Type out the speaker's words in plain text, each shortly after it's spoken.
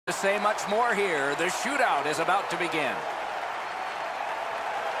To say much more here. The shootout is about to begin.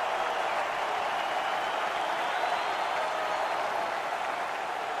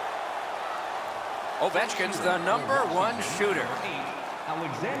 Ovechkin's the #1 shooter.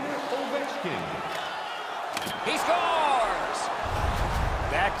 Alexander Ovechkin. He scores!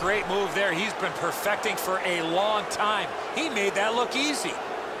 That great move there. He's been perfecting for a long time. He made that look easy.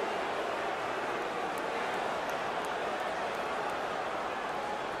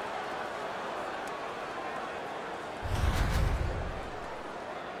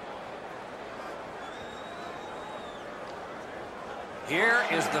 Here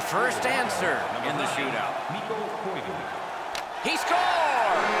is the first answer in the shootout. He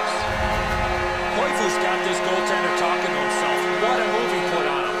scores! Koivu's got this goaltender talking to himself. What a move he put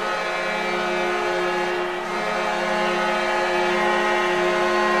on him.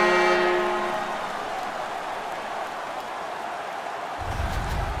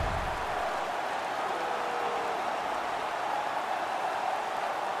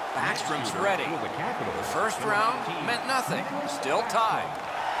 Backstrom's ready. The first round meant nothing. Still tied.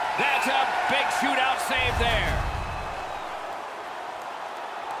 That's a big shootout save there.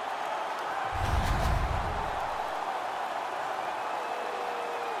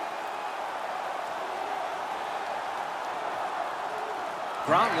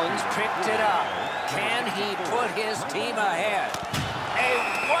 Gronlund's picked it up. Can he put his team ahead?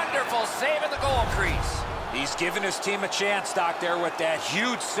 A wonderful save at the goal crease. He's given his team a chance, Doc, there with that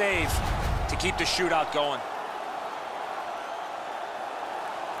huge save to keep the shootout going.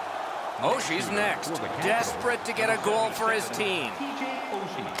 Oshie's next. Desperate to get a goal for his team.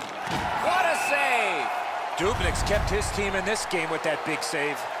 What a save! Dubnik's kept his team in this game with that big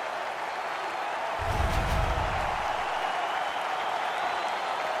save.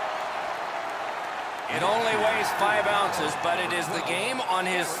 It only weighs 5 ounces, but it is the game on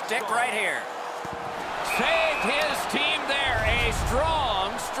his stick right here. Saved his team there. A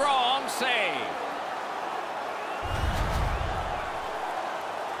strong, strong save.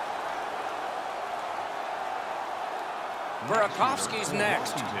 Burakovsky's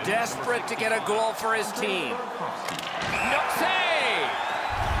next. Desperate to get a goal for his team. No save!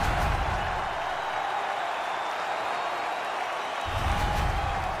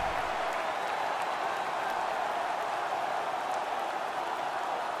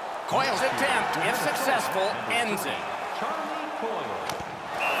 Coyle's attempt, if successful, ends it.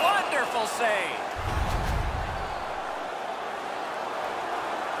 Wonderful save.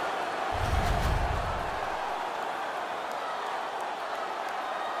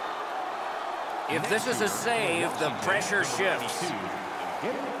 If this is a save, the pressure shifts.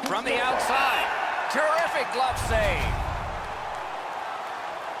 From the outside, terrific glove save.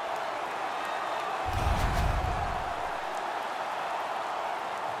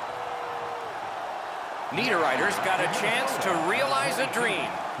 Niederreiter's got a chance to realize a dream.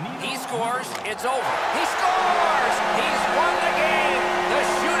 He scores, it's over. He scores! He's won the game! The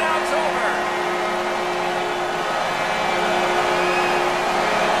shootout's over!